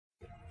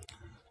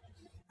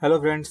Hello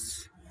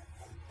friends,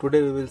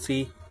 today we will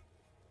see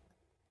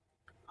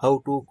how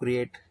to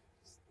create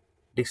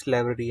disk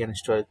library and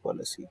storage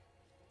policy.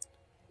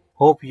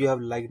 Hope you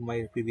have liked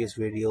my previous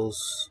videos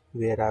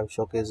where I have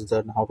showcased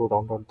how to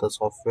download the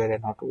software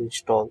and how to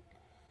install,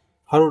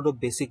 how to do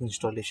basic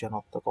installation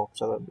of the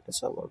Commcell beta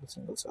server, the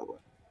single server.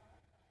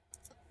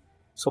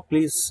 So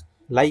please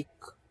like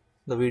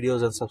the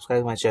videos and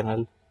subscribe my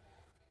channel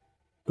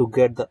to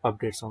get the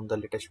updates on the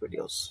latest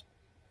videos.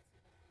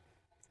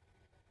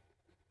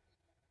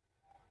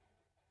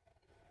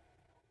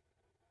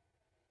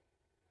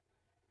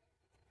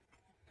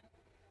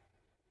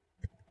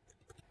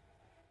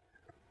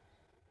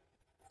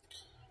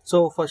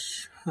 So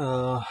first,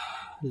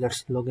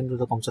 let's log into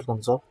the Commcell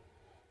console.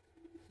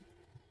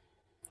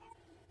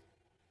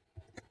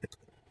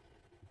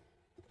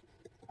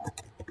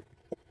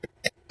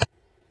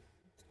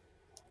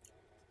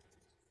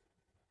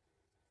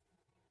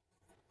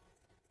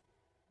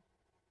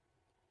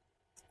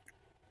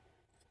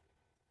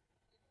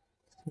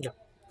 Yeah.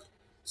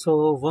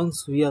 So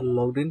once we are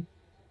logged in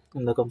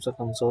the Commcell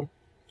console,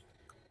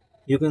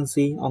 you can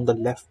see on the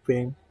left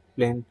pane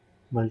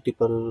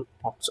multiple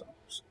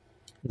options.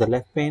 The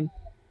left pane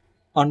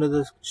under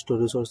the store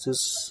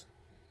resources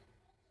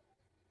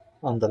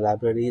on the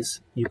libraries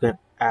you can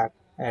add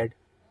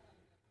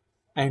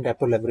and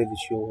type of library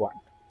which you want.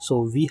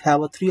 So we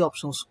have three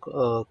options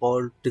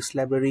called disk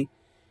library,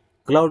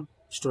 cloud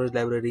storage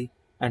library,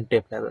 and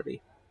tape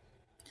library.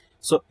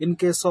 So in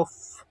case of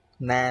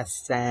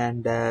NAS,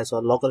 SAN, DAS,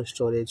 or local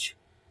storage,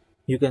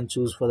 you can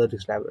choose for the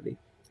disk library.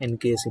 In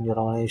case in your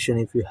organization,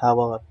 if you have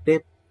a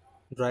tape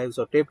drives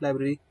or tape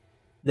library,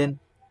 then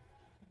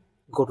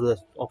go to the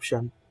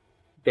option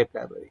tape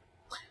library.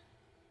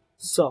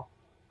 So,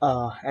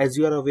 as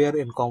you are aware,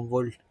 in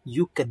Commvault,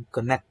 you can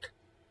connect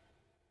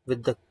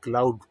with the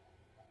cloud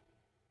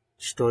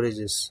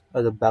storages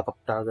as a backup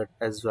target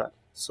as well.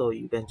 So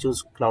you can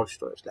choose cloud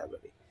storage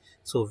library.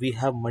 So we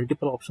have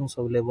multiple options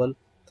available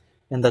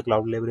in the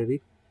cloud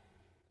library.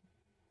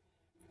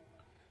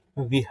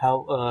 We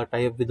have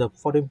tie up with the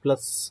 14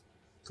 plus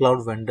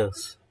cloud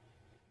vendors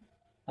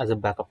as a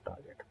backup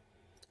target.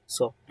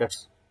 So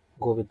let's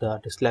go with the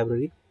disk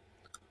library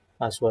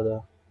as for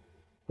the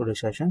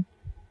today's session.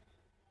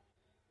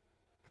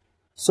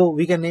 So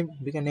we can name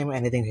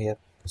anything here.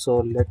 So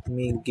let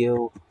me give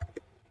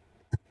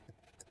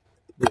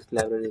this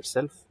library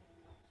itself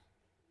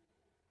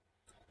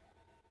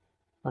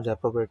the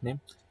appropriate name.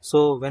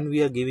 So when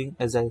we are giving,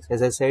 as I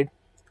said,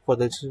 for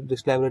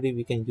this library,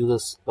 we can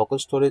use a local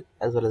storage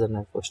as well as a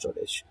network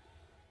storage,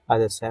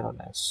 either SAN or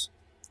NAS.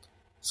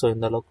 So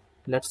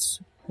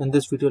let's in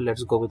this video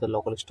let's go with the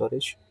local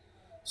storage.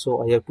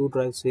 So I have two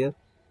drives here,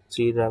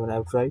 C drive and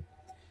F drive.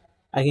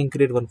 I can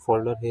create one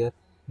folder here,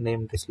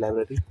 name this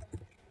library.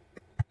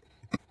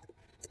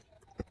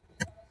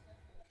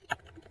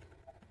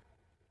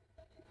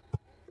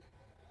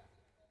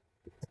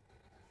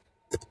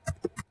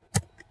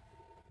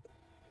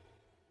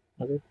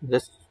 Okay,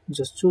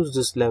 just choose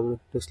this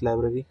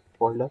library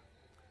folder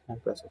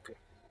and press OK.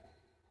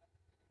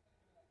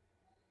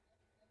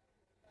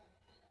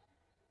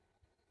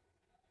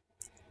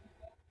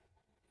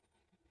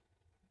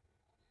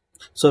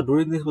 So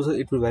during this process,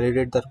 it will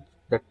validate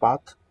that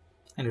path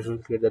and it will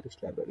create the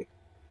disk library.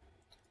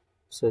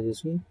 So as you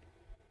see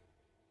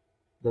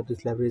that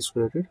this library is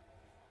created.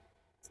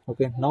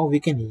 Okay, now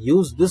we can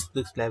use this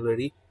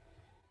library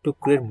to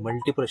create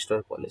multiple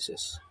storage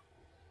policies.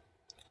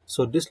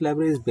 So this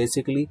library is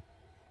basically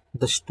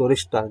the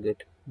storage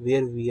target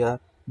where we are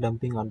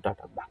dumping on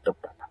data, backed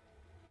up data.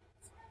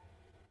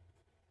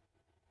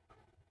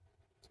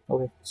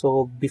 Okay,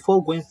 so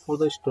before going for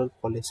the storage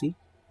policy,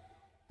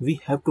 we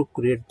have to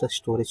create the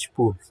storage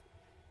pool.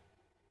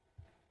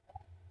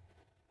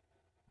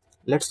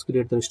 Let's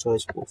create the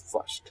storage pool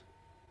first.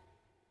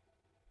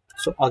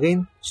 So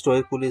again,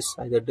 storage pool is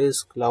either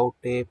disk, cloud,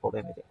 tape, or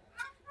anything.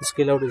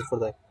 Scale out is for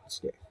the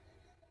scale.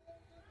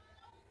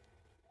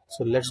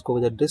 So let's go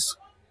with the disk.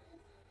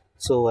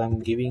 So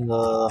I'm giving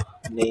a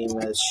name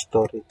as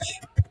storage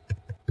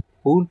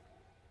pool.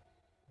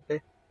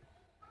 Okay,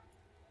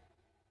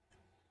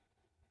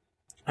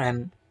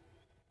 and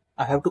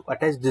I have to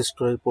attach this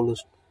storage pool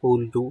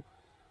to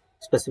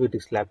specific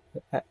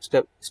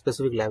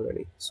specific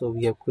library. So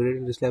we have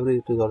created this library,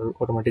 it is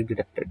automatically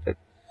detected that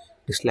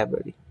this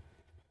library.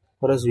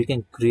 Or else we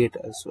can create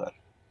as well.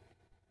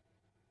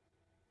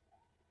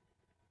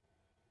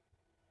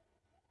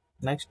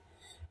 Next,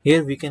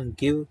 here we can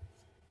give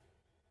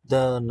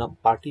the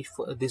party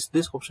for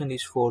this option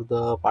is for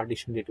the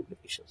partition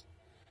deduplications.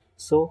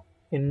 So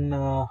in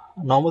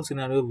normal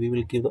scenario, we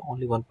will give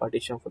only one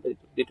partition for the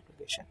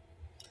deduplication.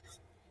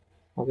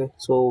 Okay,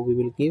 so we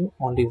will give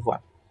only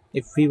one.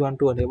 If we want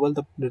to enable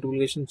the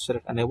deduplication,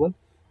 select enable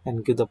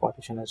and give the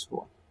partition as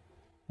one,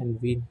 and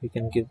we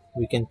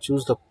can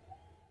choose the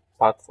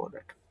path for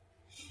that.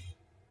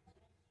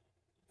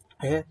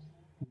 Here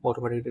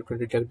automatically it will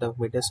detect the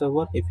media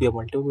server. If you have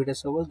multiple media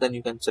servers, then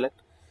you can select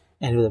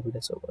any of the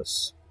media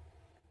servers.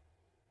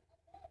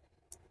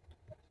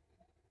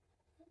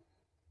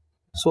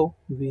 So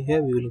we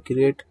will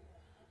create,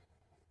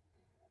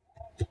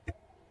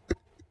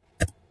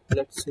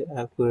 let's say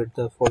I have created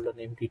the folder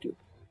name D2.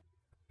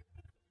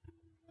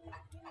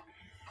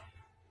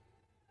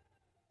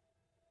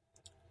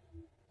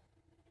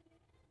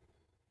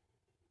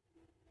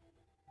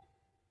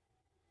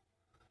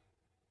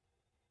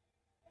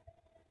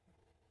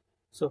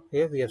 So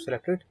here we have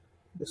selected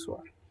this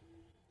one.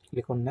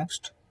 Click on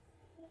next.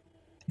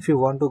 If you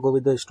want to go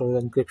with the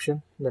storage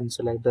encryption, then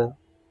select the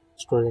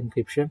storage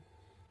encryption,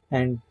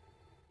 and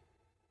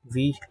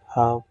we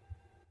have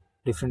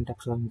different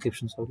types of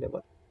encryptions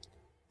available: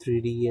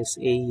 3DS,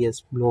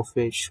 AES,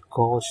 Blowfish,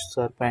 Ghost,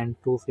 Serpent,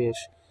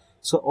 Two-Fish.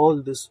 So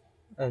all this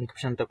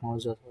encryption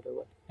technology are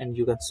available, and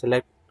you can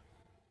select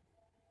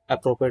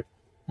appropriate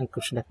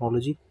encryption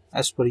technology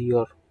as per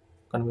your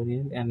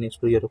convenience and as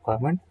per your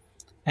requirement,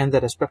 and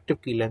the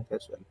respective key length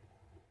as well.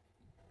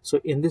 So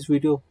in this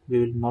video, we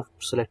will not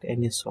select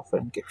any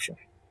software encryption.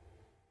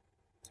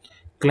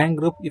 Client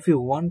group, if you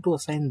want to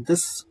assign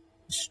this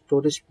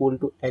storage pool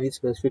to any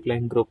specific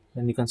client group,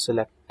 then you can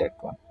select that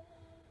one.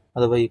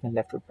 Otherwise, you can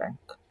left it blank.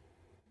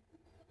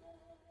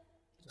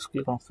 Just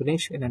click on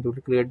finish and it will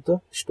create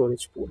the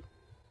storage pool.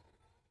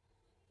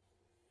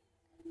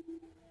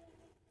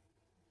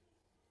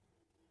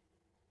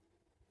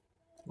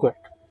 Good.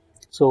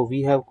 So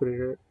we have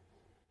created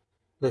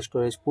the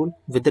storage pool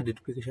with the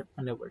duplication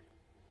enabled,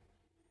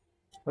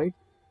 right?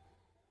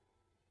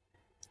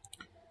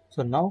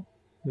 So now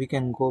we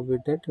can go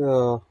with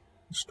that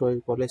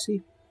storage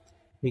policy.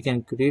 We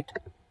can create,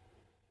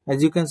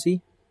 as you can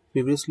see,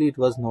 previously it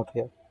was not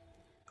here.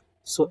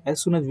 So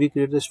as soon as we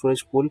create the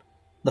storage pool,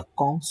 the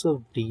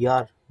Commcell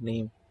DR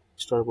name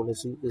storage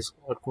policy is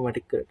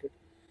automatically created.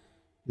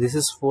 This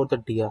is for the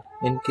DR.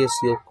 In case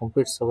your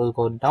complete server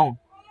goes down,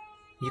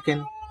 you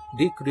can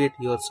recreate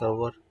your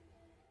server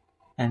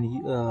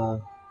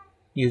and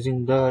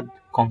using the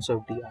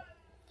Commcell DR.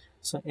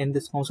 So in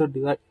this Commcell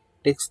DR, it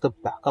takes the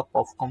backup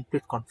of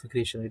complete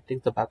configuration. It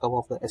takes the backup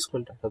of the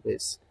SQL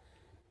database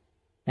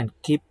and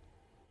keep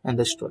in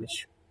the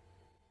storage.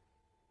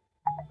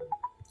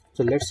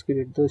 So let's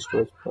create the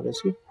storage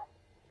policy.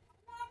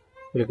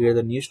 We'll create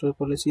the new storage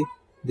policy.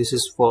 This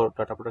is for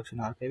data protection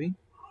archiving.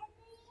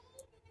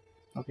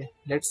 Okay,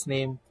 let's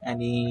name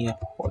any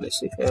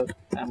policy here.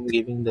 I'm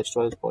giving the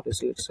storage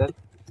policy itself.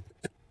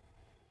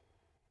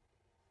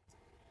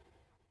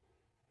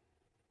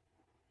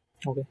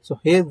 Okay, so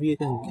here we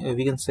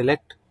can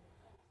select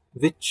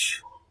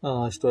which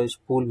storage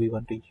pool we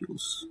want to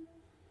use.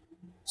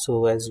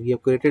 So as we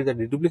have created the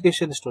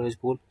deduplication storage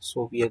pool,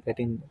 so we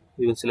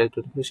will select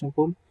the deduplication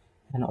pool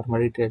and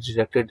automatically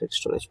redirected that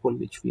storage pool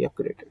which we have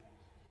created.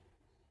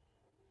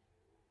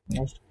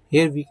 Next,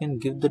 here we can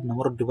give the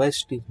number of device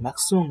streams,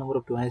 maximum number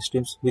of device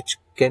streams which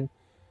can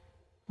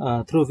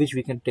through which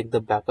we can take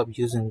the backup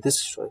using this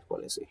storage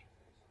policy.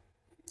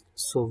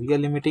 So we are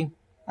limiting,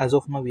 as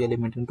of now we are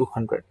limiting to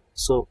 100.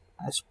 So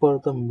as per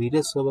the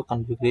media server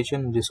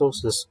configuration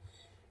resources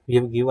we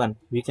have given,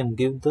 we can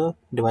give the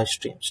device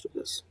streams to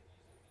this.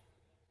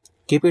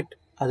 Keep it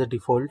as a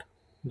default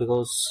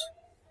because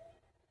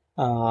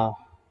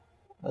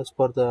as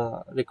per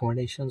the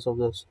recommendations of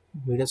the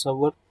media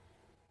server,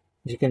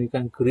 you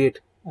can create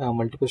a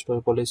multiple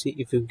storage policy.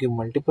 If you give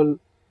multiple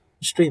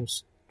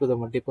streams to the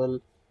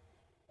multiple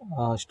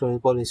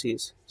storage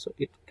policies, so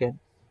it can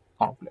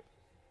conflict.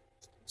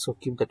 So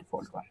keep the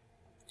default one.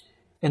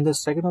 In the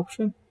second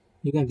option,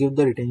 you can give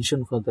the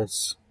retention for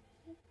this.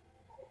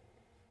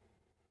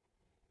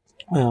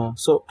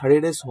 So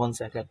 30 days, 1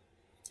 cycle.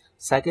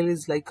 Cycle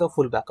is like a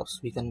full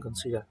backups we can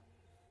consider.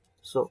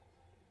 So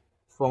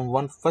from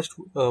one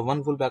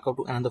full backup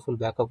to another full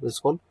backup is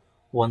called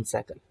 1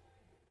 cycle.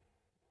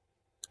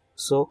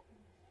 So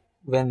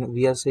when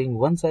we are saying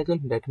 1 cycle,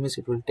 that means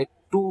it will take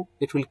two.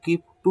 It will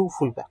keep two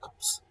full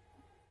backups.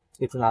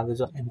 It will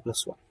average on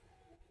n+1.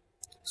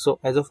 So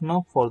as of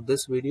now, for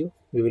this video,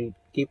 we will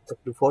keep the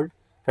default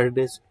 30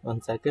 days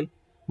 1 cycle,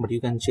 but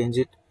you can change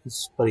it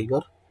as per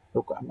your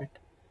requirement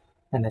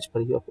and as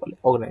per your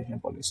organization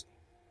policy.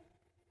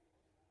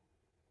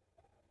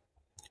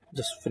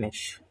 Just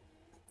finish.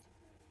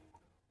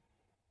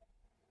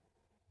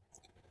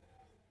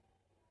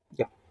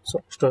 Yeah.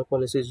 So storage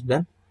policy is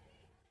done.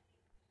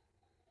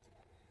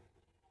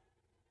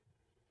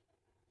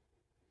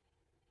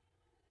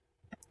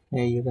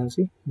 Here you can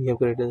see we have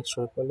created the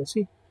storage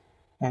policy,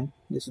 and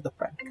this is the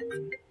prime.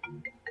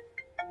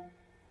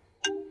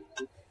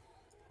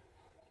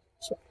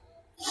 So,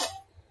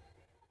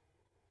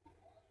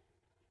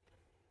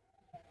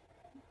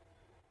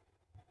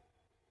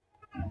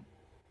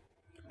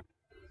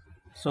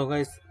 so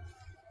guys,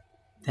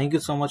 thank you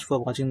so much for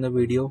watching the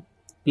video.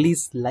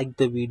 Please like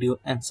the video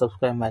and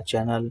subscribe my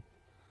channel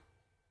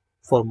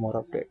for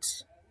more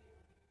updates.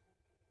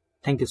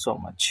 Thank you so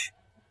much.